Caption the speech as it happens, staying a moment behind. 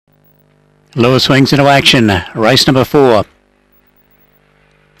Lewis swings into action. Race number 4.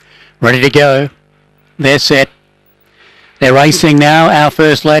 Ready to go. They're set. They're racing now. Our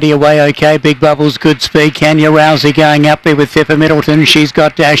First Lady away okay. Big Bubbles, good speed. Kenya Rousey going up there with Pippa Middleton. She's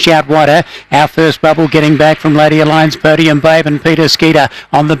got Dash Out Wider. Our First Bubble getting back from Lady Alliance, Podium Babe and Peter Skeeter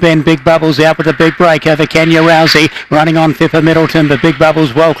on the bend. Big Bubbles out with a big break over Kenya Rousey. Running on Pippa Middleton, but Big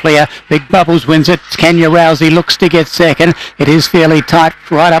Bubbles well clear. Big Bubbles wins it. Kenya Rousey looks to get second. It is fairly tight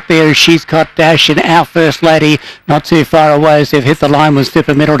right up there as she's got Dash and Our First Lady not too far away as they've hit the line was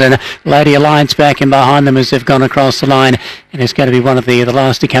Pippa Middleton. Lady Alliance back in behind them as they've gone across the line. And it's going to be one of the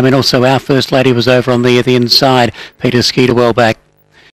last to come in. Also, Our First Lady was over on the inside. Peter Skeeter well back.